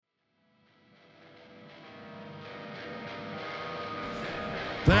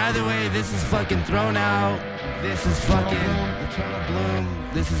But either way, this is fucking Thrown Out. This is fucking Eternal Bloom.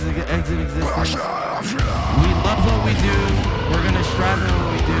 This is Exit Existence. We love what we do. We're gonna strive in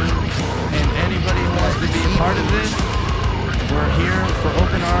what we do. And anybody who wants to be a part of this, we're here for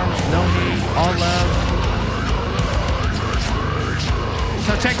open arms, no hate, all love.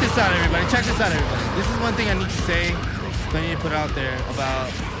 So check this out, everybody. Check this out, everybody. This is one thing I need to say. I need to put out there about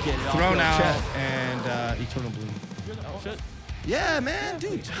Thrown Out and Eternal Bloom. Yeah, man,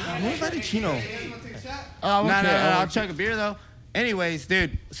 dude. Who's invited Chino? No, I'll chug a beer though. Anyways,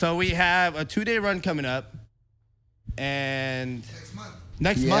 dude. So we have a 2-day run coming up, and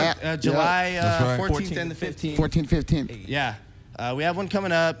next month, July 14th and the 15th. 14th, 15th. Yeah, we have one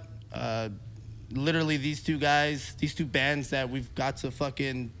coming up. Literally, these two guys, these two bands that we've got to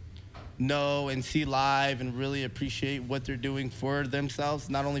fucking know and see live and really appreciate what they're doing for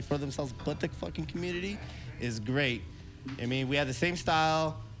themselves, not only for themselves, but the fucking community, is great. I mean, we have the same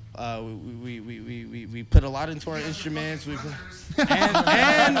style. We put a lot into our instruments.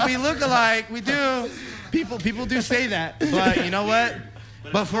 And we look alike. We do. People do say that. But you know what?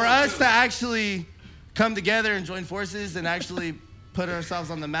 But for us to actually come together and join forces and actually put ourselves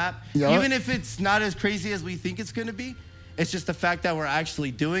on the map, even if it's not as crazy as we think it's going to be, it's just the fact that we're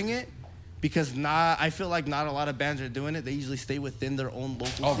actually doing it. Because I feel like not a lot of bands are doing it. They usually stay within their own local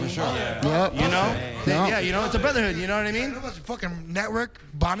scene. Oh, for sure. Yeah. You know? Yeah, you know, it's a brotherhood. You know what I mean? Fucking network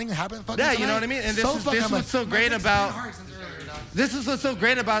bonding happened. Yeah, you know what I mean? And this is what's so great about... This is what's so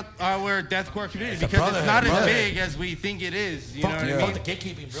great about our deathcore community, because it's not as big as we think it is. You know what I mean? The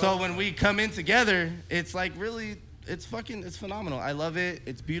gatekeeping, bro. So when we come in together, it's like really, it's phenomenal. I love it.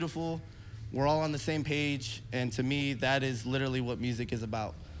 It's beautiful. We're all on the same page. And to me, that is literally what music is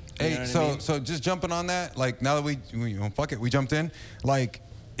about. Hey, so just jumping on that, like now that we jumped in, like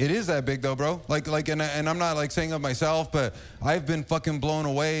it is that big though, bro. Like, and I'm not like saying of myself, but I've been fucking blown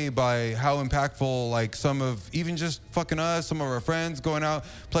away by how impactful, like some of even just fucking us, some of our friends going out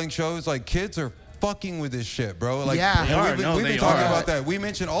playing shows. Like kids are fucking with this shit, bro. Like, yeah, we've been talking about that.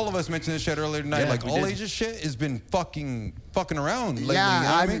 All of us mentioned this shit earlier tonight. Yeah, like all ages shit has been fucking around lately. Yeah, you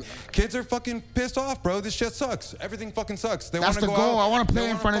know what I mean? Kids are fucking pissed off, bro. This shit sucks. Everything fucking sucks. That's the goal. I want to play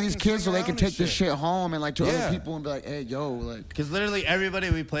in front of these kids so they can take this shit home and like to other people and be like, hey, yo, like. Because literally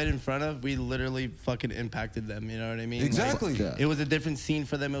everybody we played in front of, we literally fucking impacted them. You know what I mean? Exactly. Like, it was a different scene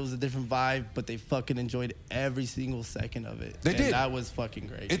for them. It was a different vibe, but they fucking enjoyed every single second of it. They did. That was fucking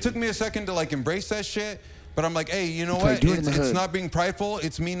great. It took me a second to like embrace that shit. But I'm like, hey, you know what? It's not being prideful.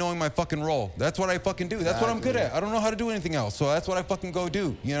 It's me knowing my fucking role. That's what I fucking do. That's what I'm good at. I don't know how to do anything else. So that's what I fucking go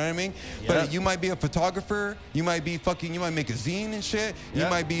do. You know what I mean? Yep. But you might be a photographer. You might be you might make a zine and shit. You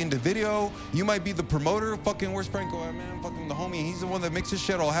might be into video. You might be the promoter. Fucking, where's Franco at, man? Fucking the homie. He's the one that makes this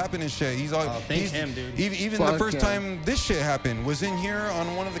shit all happen and shit. He's all, thank him, dude. Even the first time this shit happened was in here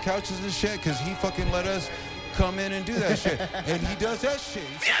on one of the couches and shit, because he fucking let us come in and do that shit. And he does that shit.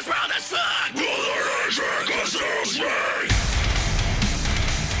 Yes, bro, that's fuck!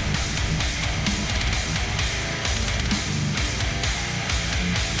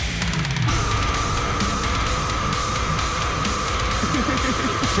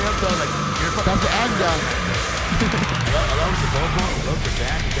 That's the egg down. I love the vocals, I love the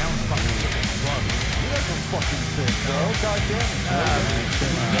band. The band was fucking sick as fuck. You guys are fucking sick, bro. God damn it.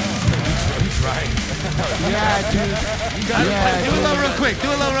 He's right. Yeah, dude. You got it. Do a little real quick.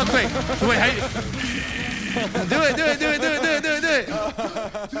 Wait, how do it.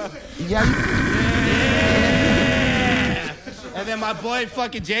 Yeah. And then my boy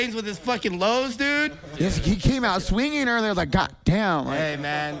fucking James with his fucking lows, dude. Yes, he came out swinging earlier. Like, god damn. Like, hey,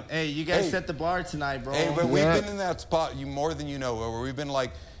 man. Hey, you guys set the bar tonight, bro. Hey, but we've been in that spot more than you know, where we've been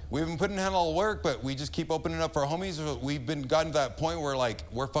like, we've been putting in all the work, but we just keep opening up for our homies. We've been gotten to that point where, like,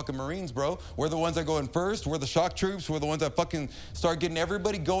 we're fucking Marines, bro. We're the ones that go in first. We're the shock troops. We're the ones that fucking start getting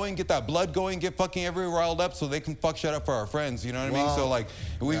everybody going, get that blood going, get fucking everybody riled up so they can fuck shit up for our friends. You know what I mean? So, like,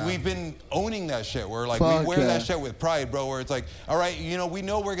 we've been owning that shit. We're like, we wear that shit with pride, bro, where it's like, all right, you know, we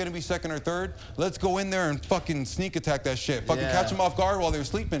know we're going to be second or third. Let's go in there and fucking sneak attack that shit. Fucking catch them off guard while they're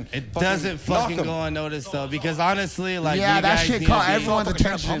sleeping. It doesn't fucking go unnoticed, though, because honestly, like, yeah, that shit caught everyone's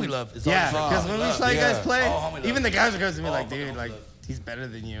attention. Yeah. Because when we saw you guys play, even the guys are going to me like, dude, like, he's better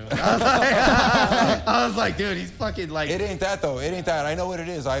than you. I was like, dude, he's fucking like. It ain't that though. It ain't that. I know what it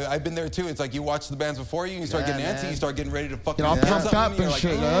is. I've been there too. It's like you watch the bands before you, and you start getting antsy, you start getting ready to fucking get all pumped up and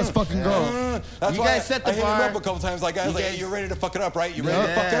shit. Let's fucking go. That's you why guys set the I hit bar. him up a couple times. Like, guys, like, hey, you're ready to fuck it up, right? You're ready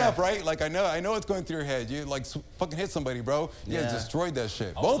to fuck it up, right? Like, I know it's going through your head. You like fucking hit somebody, bro. You guys destroyed that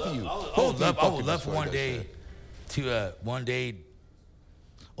shit. Both of you. I would love one day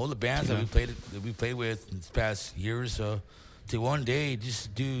all the bands that we played with in this past year or so, to one day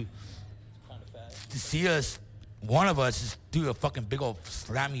just to see us, one of us, just do a fucking big old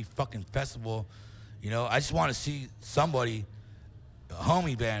slammy fucking festival. You know, I just want to see somebody, a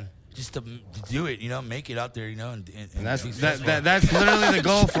homie band, just to do it, you know, make it out there, you know, and that's literally the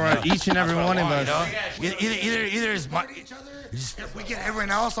goal for each and every one of us. You know? Either is my. If we get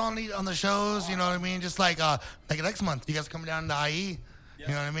everyone else on the shows, you know what I mean? Just like next month, you guys coming down to IE. You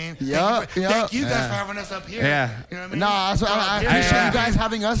know what I mean? Thank you guys for having us up here. Yeah. You know what I mean? No, I appreciate you guys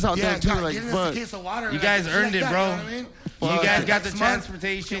having us out there too. Like, getting us a case of water. You guys earned it, bro. You know what I mean? You guys got the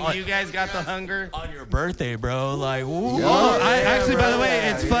transportation. You guys got the hunger. On your birthday, bro. Like, woo. Actually, by the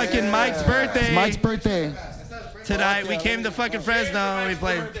way, it's fucking Mike's birthday. It's Mike's birthday. Tonight, we came to fucking Fresno and we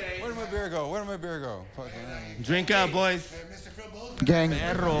played. Where did my beer go? Where did my beer go? Drink up, boys. Gang.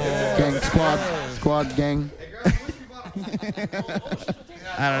 Gang. Squad gang.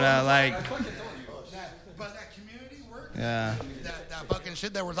 I don't know, like. But that community work. Yeah. That fucking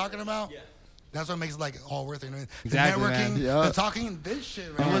shit that we're talking about. That's what makes it like all worth it. You know? The Exactly, networking, man. the talking, this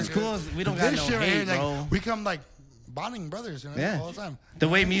shit. Right What's here, cool is we don't got no shit right hate, here, like, bro. we come like bonding brothers, you know, all the time. The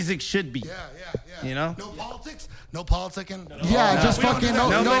way music should be. Yeah. You know? No politics, no politicking. Yeah, just fucking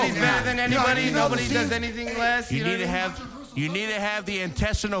Nobody's better than anybody. Nobody does anything less. You need to have the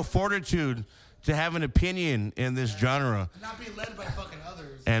intestinal fortitude to have an opinion in this genre. Not be led by fucking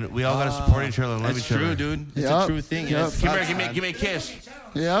others. And we all gotta support each other and love That's each other. true, dude. It's a true thing. Yep. Come here, give me a kiss.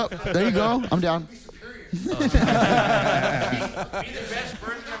 Yep. There you go. I'm down. Be the best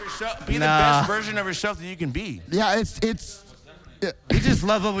version of yourself. Be the best version of yourself that you can be. Yeah, it's. We just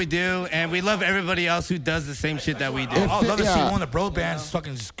love what we do, and we love everybody else who does the same shit that we do. I'd love to see one of the bro bands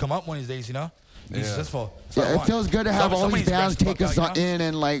fucking just come up one of these days, you know? Be successful. Yeah, it feels good to have all these bands take us in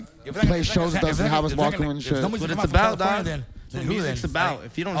and like play shows with us and have us walk through and shit. That's what it's about, dog. That's what music's about.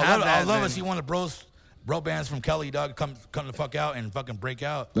 If you don't have that, I'd love to see one of the bro bands from Kelly, dog, come the fuck out and fucking break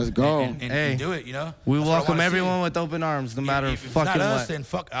out. Let's go. And do it, you know? We welcome everyone with open arms, no matter if fucking it's not us, what. then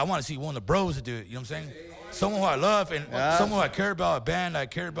fuck. I want to see one of the bros to do it. You know what I'm saying? Someone who I love and someone who I care about, a band I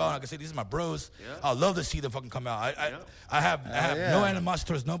care about. And I can say these are my bros. I'd love to see them fucking come out. I have no animosity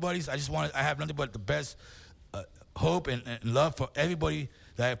towards nobody's. I have nothing but the best hope and love for everybody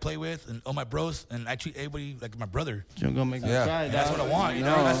that I play with and all my bros, and I treat everybody like my brother. You're gonna make me cry. And that's what I want, you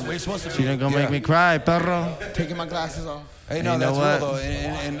know? That's the way it's supposed to be. You're gonna make me cry, perro. Taking my glasses off. Hey, no, that's real though,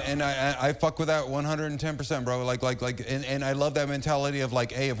 and I fuck with that 110%, bro. And I love that mentality of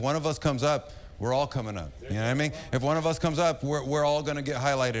like, hey, if one of us comes up, we're all coming up. You know what I mean? If one of us comes up, we're all gonna get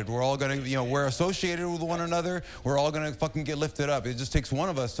highlighted. We're all gonna, we're associated with one another. We're all gonna fucking get lifted up. It just takes one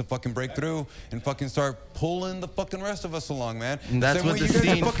of us to fucking break through and fucking start pulling the fucking rest of us along, man. And that's what the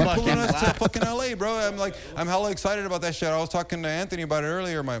scene fucking pulling us fucking to fucking LA, bro. I'm hella excited about that shit. I was talking to Anthony about it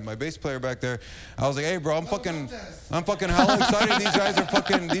earlier, my bass player back there. I was like, hey, bro, I'm fucking hella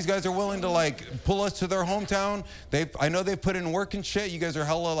excited. These guys are willing to like pull us to their hometown. I know they've put in work and shit. You guys are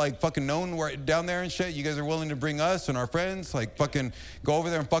hella like fucking known down there and shit. You guys are willing to bring us and our friends, like fucking go over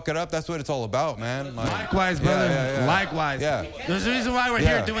there and fuck it up. That's what it's all about, man. Like, likewise, brother. Yeah. Likewise. Yeah. There's a reason why we're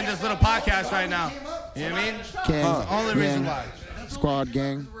here doing this little podcast right now. You know what I mean? Gang, the only reason why. Squad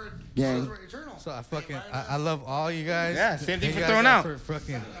gang. So I love all you guys. Yeah, same thing for throwing out.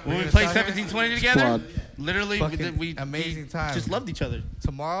 When we played 1720 together, Squad. literally we amazing time. Just loved each other.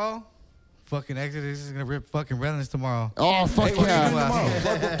 Tomorrow, fucking Exodus is gonna rip fucking Redlands tomorrow. Oh fuck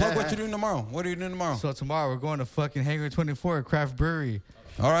yeah! Plug what you're doing tomorrow. What are you doing tomorrow? So tomorrow we're going to fucking Hangar 24 Craft Brewery.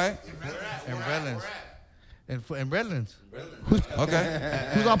 All right. In Redlands. In Redlands. Okay.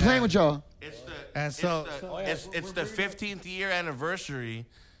 Who's all playing with y'all? It's the 15th year anniversary.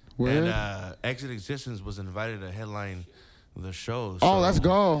 Where? And Exit Existence was invited to headline the show. Oh, let's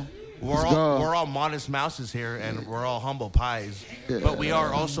go. We're all modest mouses here, and we're all humble pies. Yeah. But we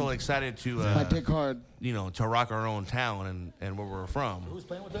are also excited to, My dick hard. to rock our own town and where we're from. Who's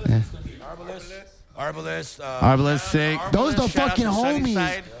playing with us? It's going to be Arbalest. Arbalest sick. Those the shout out fucking to homies.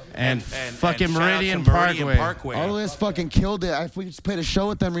 Sunnyside And fucking shout out to Meridian Parkway. Arbalest fucking killed it. We just played a show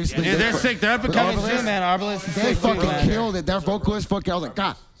with them recently. Dude, they're sick. They're up and coming soon, man. Arbalest is They sick too, fucking man. killed it. Their vocalist fucking. I was like,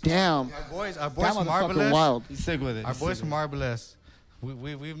 God damn. Our boys That from motherfucking Arbalest. wild. He's sick with it. Our boys from Arbalest.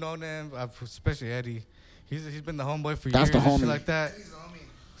 We've known them, especially Eddie. He's been the homeboy for That's years the and shit homie. like that.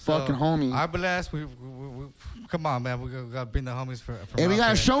 Fucking homie. Arbalest, we come on, man. We gotta bring the homies from Hey, we out got a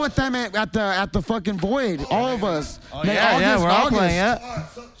there. show with them at the fucking Void. All of us. Oh, yeah, we're all playing, yeah.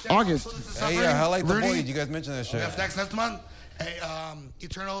 August. Hey, yeah, I like the Rudy. Void. You guys mentioned that shit. That's next month. Hey,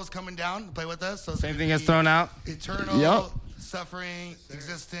 Eternal is coming down to play with us. So it's Same gonna thing as be Thrown Out. Eternal, Yep. Suffering,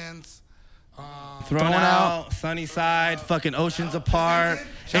 Existence, Thrown Out, Sunny Side, fucking Oceans Apart.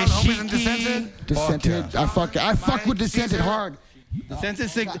 Sean Homies and Dissented. Dissented. I fuck with Dissented hard. Dissented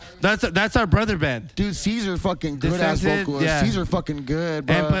sick. That's our brother band. Dude, Caesar fucking good ass vocalist. Yeah. Caesar fucking good,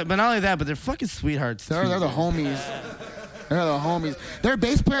 bro. But not only that, but they're fucking sweethearts. They're the homies. They're the homies. Their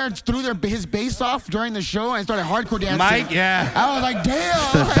bass player threw his bass off during the show and started hardcore dancing. Mike, yeah. I was like,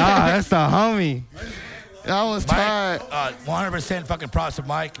 damn. That's the homie. That was tight. 100% fucking props to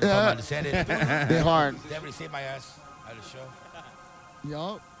Mike. Yeah. Descended. They hard. Definitely saved my ass at the show.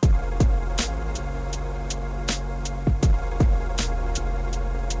 Yup.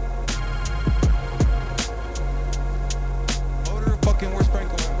 Motor fucking where's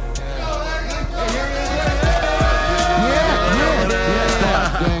Franco?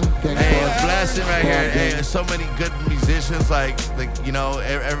 Hey, it's blasting right here. Hey, there's so many good musicians. Like you know,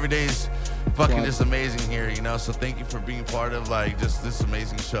 every day's fucking just amazing here. You know, so thank you for being part of like just this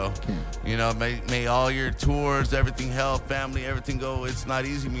amazing show. You know, may all your tours, everything, health, family, everything go. It's not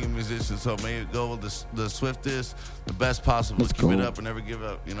easy being a musician, so may it go the swiftest, the best possible. Let's Keep go. it up and never give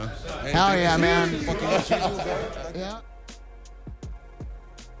up. You know. Hell yeah, man. Yeah.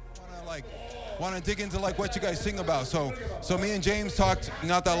 Want to dig into like what you guys sing about. So me and James talked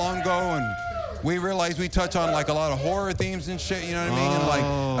not that long ago, and we realized we touch on like a lot of horror themes and shit. You know what I mean?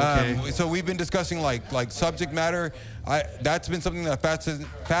 And like, so we've been discussing like subject matter. That's been something that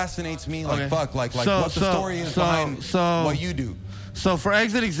fascinates me. Like fuck, like what the story is behind what you do. So for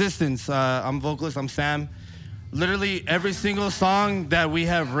Exit Existence, I'm vocalist. I'm Sam. Literally every single song that we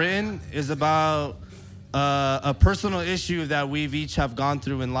have written is about a personal issue that we've each have gone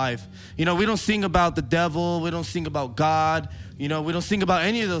through in life. You know, we don't sing about the devil. We don't sing about God. You know, we don't sing about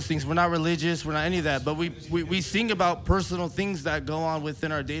any of those things. We're not religious. We're not any of that. But we sing about personal things that go on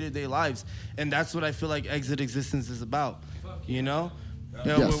within our day-to-day lives. And that's what I feel like Exit Existence is about. You know?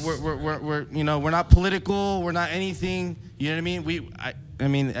 You know, Yes. we're you know, we're not political. We're not anything. You know what I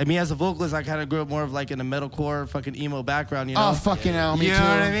mean? I mean, as a vocalist, I kind of grew up more of like in a metalcore, fucking emo background. You know? Oh, fucking hell, me you too. know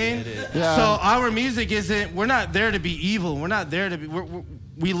what I mean? Yeah. So our music isn't. We're not there to be evil. We're not there to be.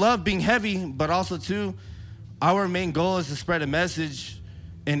 We love being heavy, but also too, our main goal is to spread a message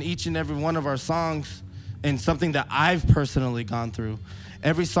in each and every one of our songs, and something that I've personally gone through.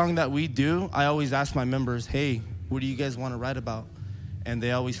 Every song that we do, I always ask my members, "Hey, what do you guys want to write about?" And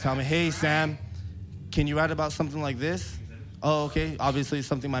they always tell me, "Hey, Sam, can you write about something like this?" Oh, okay. Obviously, it's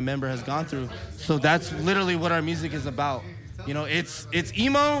something my member has gone through. So that's literally what our music is about. You know, it's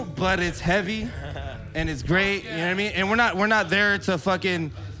emo, but it's heavy, and it's great. You know what I mean? And we're not there to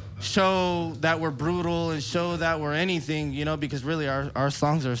fucking show that we're brutal and show that we're anything. You know, because really our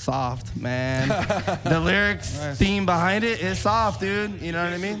songs are soft, man. The lyrics theme behind it is soft, dude. You know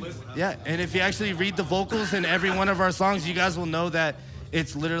what I mean? Yeah. And if you actually read the vocals in every one of our songs, you guys will know that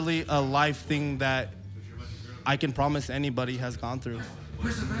it's literally a life thing that I can promise anybody has gone through.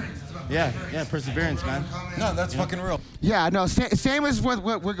 Perseverance. Yeah, perseverance, man. No, that's fucking real. Yeah, no, same as what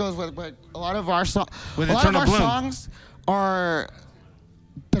goes with a lot of our songs. With a lot of Eternal our Bloom. songs are.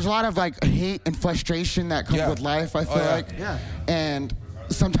 There's a lot of like hate and frustration that comes with life. I feel like. Yeah. And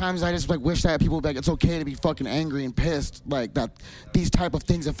sometimes I just like wish that people would be like, it's okay to be fucking angry and pissed, like that these type of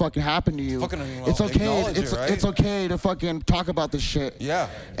things that fucking happen to you. It's okay. It's okay to fucking talk about this shit. Yeah.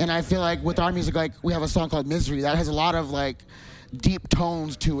 And I feel like with our music, like we have a song called Misery that has a lot of like deep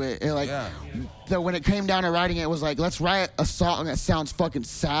tones to it. And like that when it came down to writing it, was like, let's write a song that sounds fucking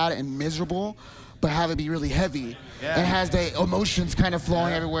sad and miserable, but have it be really heavy. Yeah. And has the emotions kind of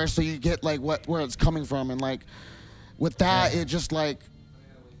flowing everywhere, so you get like where it's coming from. And like with that, it just like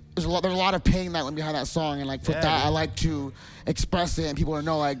there's a lot of pain that went behind that song, and like for that, I like to express it, and people to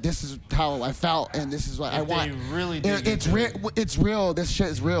know like this is how I felt, and this is what I want. It's real. This shit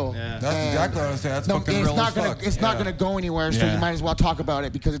is real. Yeah. That's exactly what I was saying. That's fucking real as fuck. It's not gonna go anywhere, so you might as well talk about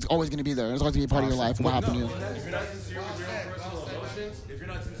it because it's always gonna be there. It's always gonna be a part of your life. What happened to you? If you're not sincere with your own personal emotions, if you're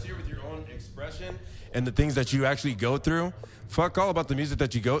not sincere with your own expression and the things that you actually go through, fuck all about the music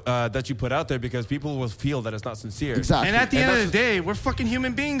that you put out there, because people will feel that it's not sincere. Exactly. And at the end of the day, we're fucking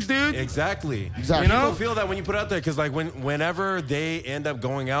human beings, dude. Exactly. You know? People feel that when you put it out there, because like whenever they end up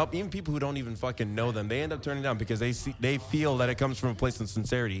going out, even people who don't even fucking know them, they end up turning down because they feel that it comes from a place of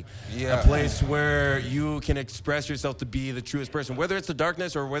sincerity. Yeah. A place where you can express yourself to be the truest person, whether it's the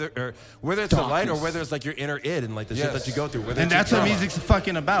darkness or whether it's the light, or whether it's like your inner id and like the shit that you go through. And that's what music's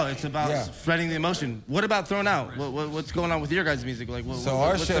fucking about. It's about spreading the emotion. What about Thrown Out? What's going on with your guys' music? Like, our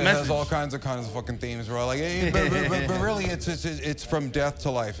what's shit the message? has all kinds of fucking themes, bro. Like, but really, it's from death to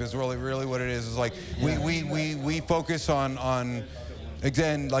life. Is really what it is. Is like we focus on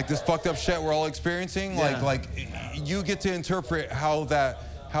again, like this fucked up shit we're all experiencing. Like you get to interpret how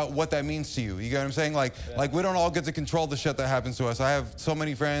what that means to you. You get what I'm saying? Like we don't all get to control the shit that happens to us. I have so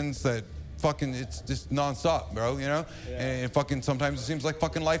many friends that fucking, it's just nonstop, bro, you know? And it fucking, sometimes it seems like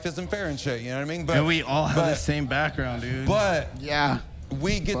fucking life isn't fair and shit, you know what I mean? And we all have the same background, dude. But yeah,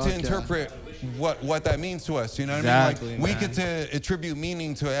 we get to interpret what that means to us, you know what I mean? Like, we get to attribute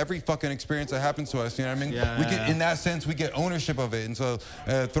meaning to every fucking experience that happens to us, you know what I mean? We get, in that sense, we get ownership of it. And so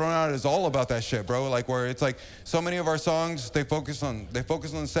Thrown Out is all about that shit, bro. Like, where it's like so many of our songs, they focus on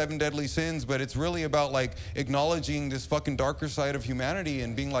the 7 deadly sins, but it's really about like acknowledging this fucking darker side of humanity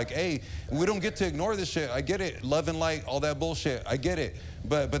and being like, hey, we don't get to ignore this shit. I get it. Love and light, all that bullshit. I get it.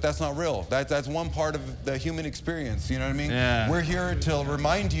 But that's not real. That's one part of the human experience, you know what I mean? Yeah. We're here to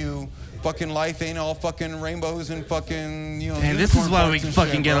remind you fucking life ain't all fucking rainbows and fucking, you know. And this is why we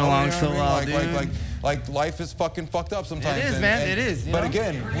fucking shit, get bro. along You know so what I mean? well, dude. Like life is fucking fucked up sometimes. It is, man. It is. But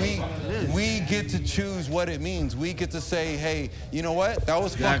again, we get to choose what it means. We get to say, hey, you know what? That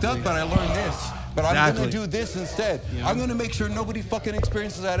was fucked up, but I learned this. But I'm gonna do this instead. Yeah. I'm gonna make sure nobody fucking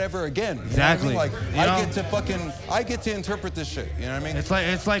experiences that ever again. You exactly. know what I mean? Like I get to interpret this shit. You know what I mean?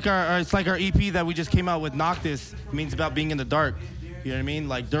 It's like our EP that we just came out with. Noctis means about being in the dark. You know what I mean?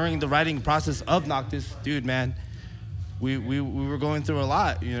 Like during the writing process of Noctis, dude, man, we were going through a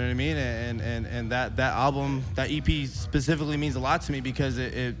lot. You know what I mean? And that album, that EP specifically means a lot to me because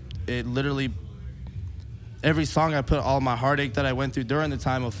it literally, every song I put all my heartache that I went through during the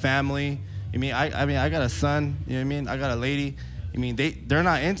time of family. I mean, I got a son. You know what I mean? I got a lady. I mean, they're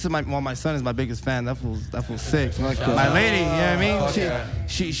not into my son is my biggest fan. That fool's sick. My lady, you know what I mean?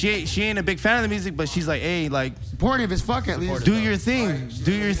 She ain't a big fan of the music, but she's like, hey, like, supportive as fuck at least. Do your thing.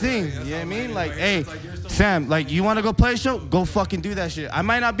 Do your thing. You know what I mean? Like, hey, Sam, like, you want to go play a show? Go fucking do that shit. I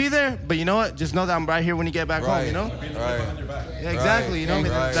might not be there, but you know what? Just know that I'm right here when you get back home, you know? Yeah, exactly. You know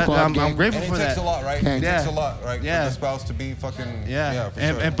what I mean? I'm grateful for that. It takes a lot, right? It takes a lot, right? Yeah. For the spouse to be fucking, for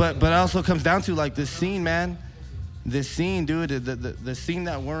and sure. But it also comes down to, like, this scene, man. This scene, dude, the scene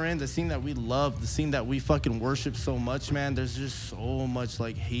that we're in, the scene that we love, the scene that we fucking worship so much, man. There's just so much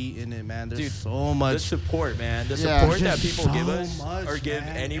like hate in it, man. There's so much the support, man. The support that people so give us much, or give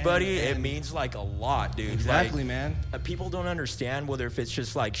anybody, it means like a lot, dude. Exactly, like, man. People don't understand whether if it's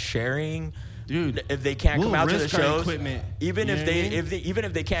just like sharing. Dude, if they can't come out to the shows, even if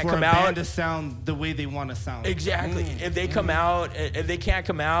they can't come out, for a band to sound the way they want to sound. Exactly. If they come out, if they can't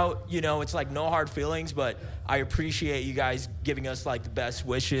come out, you know, it's like no hard feelings. But I appreciate you guys giving us like the best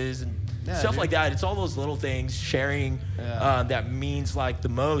wishes and stuff like that. It's all those little things, sharing that means like the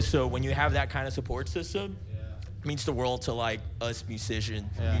most. So when you have that kind of support system, it means the world to like us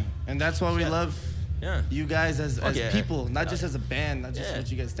musicians. Yeah. And that's why we love. You guys as people, not just as a band, not just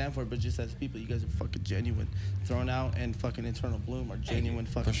what you guys stand for, but just as people. You guys are fucking genuine. Thrown Out and fucking Eternal Bloom are genuine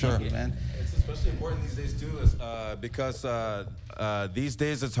fucking people, man. It's especially important these days too, because these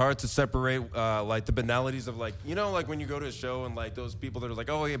days it's hard to separate like the banalities of like, you know, like when you go to a show and like those people that are like,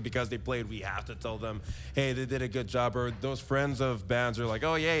 oh yeah, because they played, we have to tell them, hey, they did a good job. Or those friends of bands are like,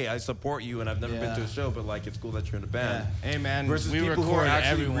 oh yeah, I support you and I've never been to a show, but like it's cool that you're in a band. Hey man, versus we people who are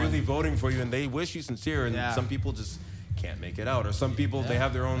actually everyone. really voting for you and they wish you sincere, and some people just can't make it out, or some people they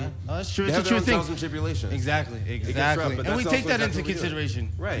have their own. Oh, that's true. They It's have a their true own thing. trials and tribulations. Exactly. And we take that into consideration,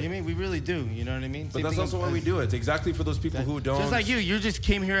 right? You know what I mean, we really do. You know what I mean? But that's also why we do it. It's exactly for those people who don't. Just like you just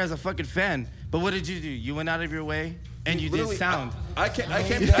came here as a fucking fan. But what did you do? You went out of your way and you did sound. I came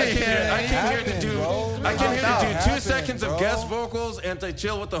here to do 2 seconds of guest vocals and to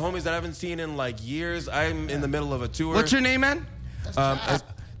chill with the homies that I haven't seen in like years. I'm in the middle of a tour. What's your name, man?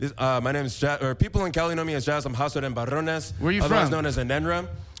 My name is Jazz, or people in Cali know me as Jazz. I'm Hacer en Barrones. Where are you otherwise from? known as Enenra.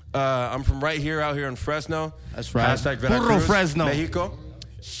 I'm from right here, out here in Fresno. That's right. Puro Fresno. Mexico.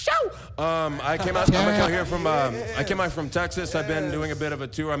 I came out from Texas. I've been doing a bit of a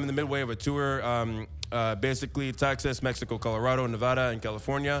tour. I'm in the midway of a tour. Basically Texas, Mexico, Colorado, Nevada, and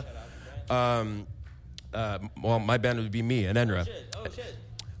California. Well, my band would be me, Enenra. Oh shit.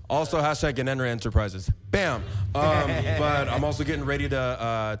 Also, hashtag Enenra Enterprises. Bam. But I'm also getting ready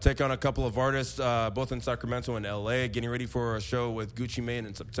to take on a couple of artists, both in Sacramento and LA. Getting ready for a show with Gucci Mane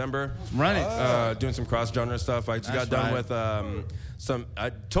in September. Run it. Doing some cross-genre stuff. I just got done with some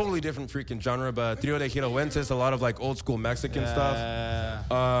totally different freaking genre, but Trio de Giroenses, a lot of like old school Mexican stuff.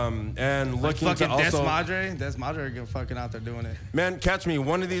 And like looking to also Des Madre fucking out there doing it. Man, catch me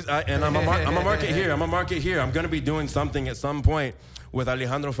one of these, and I'm a market here. I'm gonna be doing something at some point with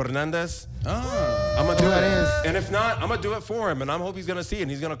Alejandro Fernandez. I'm gonna do it. And if not, I'm gonna do it for him, and I hope he's gonna see it and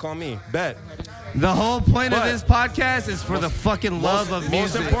he's gonna call me. Bet. The whole point of this podcast is for the fucking love of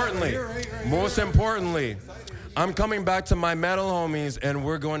music. Most importantly, I'm coming back to my metal homies, and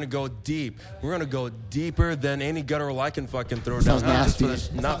we're going to go deep. We're going to go deeper than any guttural I can fucking throw down. Sounds nasty.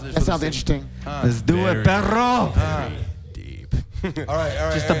 That sounds interesting. Let's do it, perro. Deep. All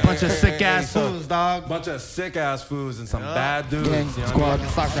right. Just a bunch of sick ass fools, dog. Bunch of sick ass fools and some bad dudes. Gang, you know squad.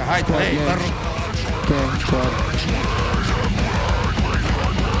 Socks are high today, Gang, squad.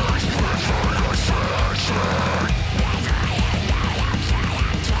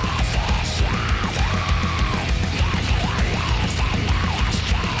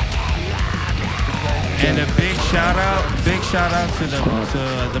 And a big shout out to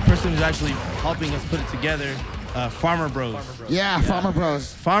the person who's actually helping us put it together, Farmer Bros. Yeah, Farmer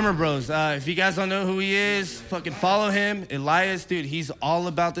Bros. Farmer Bros. If you guys don't know who he is, fucking follow him. Elias, dude, he's all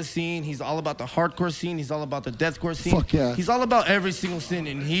about the scene. He's all about the hardcore scene. He's all about the deathcore scene. Fuck yeah. He's all about every single scene,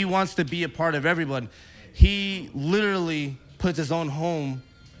 and he wants to be a part of everyone. He literally puts his own home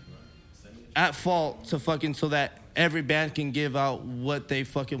at fault to fucking so that every band can give out what they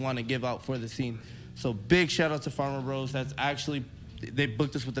fucking want to give out for the scene. So big shout out to Farmer Bros. That's actually, they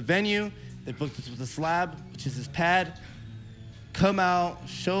booked us with the venue. They booked us with the slab, which is his pad. Come out,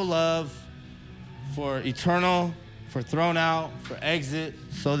 show love for Eternal, for Thrown Out, for Exit.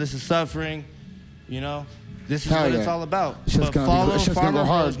 So This Is Suffering. You know, this is what it's all about. But follow Farmer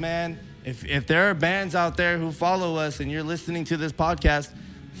Bros, man. If there are bands out there who follow us and you're listening to this podcast,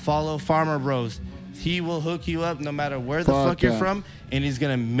 follow Farmer Bros. He will hook you up no matter where the fuck you're from, and he's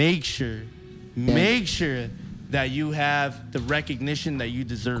gonna make sure that you have the recognition that you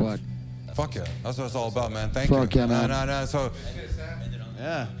deserve. Fuck yeah, that's what it's all about, man. Thank you. Fuck yeah, man. No. So,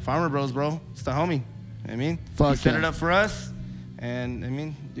 yeah, Farmer Bros, bro. It's the homie. I mean, he set it up for us, and I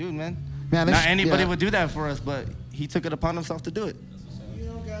mean, dude, man. Not anybody would do that for us, but he took it upon himself to do it.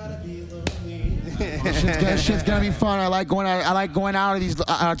 Shit's gonna be fun. I like going out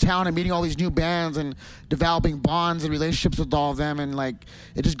of town and meeting all these new bands and developing bonds and relationships with all of them, and like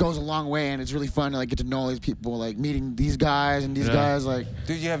it just goes a long way, and it's really fun to like get to know all these people, like meeting these guys and these guys. Like,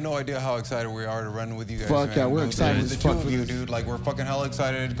 dude, you have no idea how excited we are to run with you guys. Fuck man. yeah, we're excited. The two of you, dude, like we're fucking hella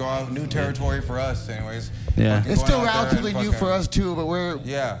excited to go out new territory for us, anyways. Yeah, it's still relatively new for us too, but we're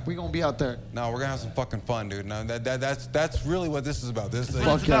gonna be out there. No, we're gonna have some fucking fun, dude. No, that's really what this is about. This is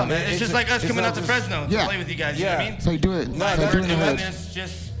fuck yeah, man. It's just like us coming out to Fresno to play with you guys. You know what I mean? So you do it. It's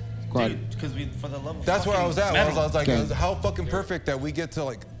just. Dude, because for the love of that's where I was at. I was like, okay. how fucking perfect that we get to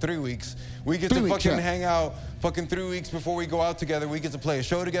like 3 weeks. We get to fucking hang out fucking 3 weeks before we go out together. We get to play a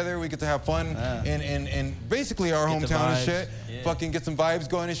show together. We get to have fun in basically our hometown and shit. Yeah. Fucking get some vibes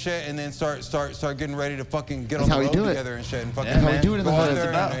going and shit, and then start getting ready to fucking get on the road together and shit. And fucking how we do it in the hood.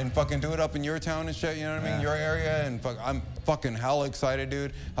 And fucking do it up in your town and shit. You know what I mean? Your area. And I'm fucking hella excited,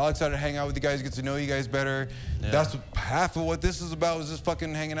 dude. Hella excited to hang out with you guys, get to know you guys better. Yeah. That's half of what this is about, is just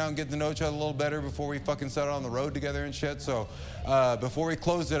fucking hanging out and getting to know each other a little better before we fucking set out on the road together and shit. So before we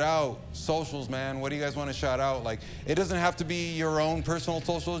close it out, socials, man, what do you guys want to shout out? Like, it doesn't have to be your own personal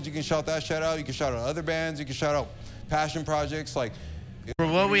socials. You can shout that shit out. You can shout out other bands. You can shout out passion projects. Like, for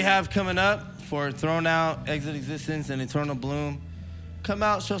what we have coming up for Thrown Out, Exit Existence, and Eternal Bloom, come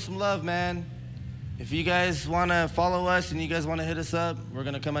out, show some love, man. If you guys want to follow us and you guys want to hit us up, we're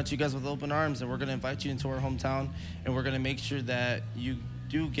going to come at you guys with open arms, and we're going to invite you into our hometown, and we're going to make sure that you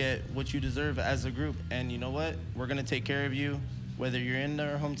do get what you deserve as a group. And you know what? We're going to take care of you, whether you're in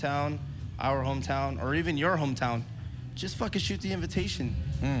our hometown, or even your hometown. Just fucking shoot the invitation.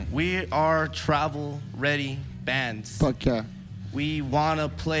 We are travel-ready bands. Fuck yeah. We want to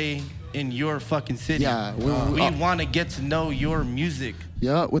play in your fucking city. Yeah, we want to get to know your music.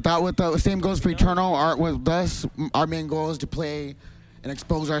 Yeah, with the same goes for Eternal. With us, our main goal is to play and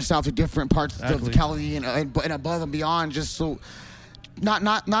expose ourselves to different parts of the locality and above and beyond, just so.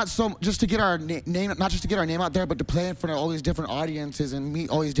 Not so just to get our name, not just to get our name out there, but to play in front of all these different audiences and meet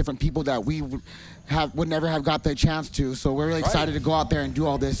all these different people that we would never have got the chance to. So we're really excited to go out there and do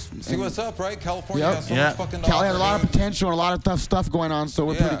all this. See what's up, right? California has so much fucking. Cali has a lot of potential and a lot of tough stuff going on. So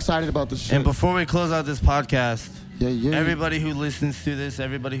we're pretty excited about this shit. And before we close out this podcast, everybody who listens to this,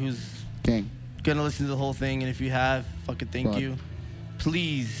 everybody who's gonna listen to the whole thing, and if you have, fucking thank you.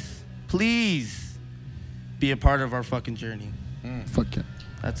 Please be a part of our fucking journey. Fuck yeah.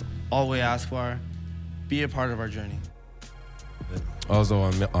 That's all we ask for. Be a part of our journey. Also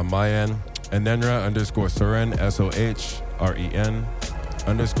on my end, Enenra_Soren,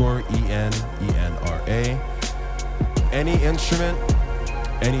 SOHREN_ENENRA. Any instrument,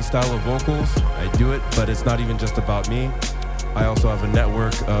 any style of vocals, I do it, but it's not even just about me. I also have a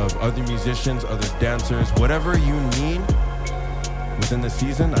network of other musicians, other dancers, whatever you need within the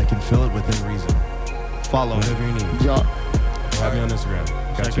season, I can fill it within reason. Follow whatever you need. Yeah. Have me on Instagram.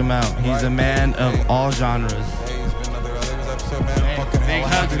 Got Check him out. He's a man of all genres. Hey, he's been another episode, man. Fucking big hella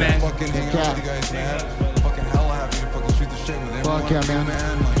hugs, happy man. to fucking hang out with you guys, man. Fucking hella happy to fucking shoot the shit with everyone. Fuck yeah,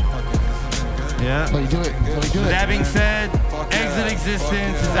 man. Like, fucking, this has been good. Yeah. So you do it. So you do With it. that being said, Fuck Exit yeah.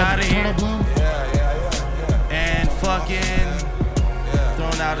 Existence Fuck is yeah. out of here. Turtle Bloom. Yeah. And fucking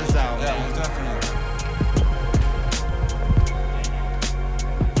Thrown Out is out, Yeah, man. definitely.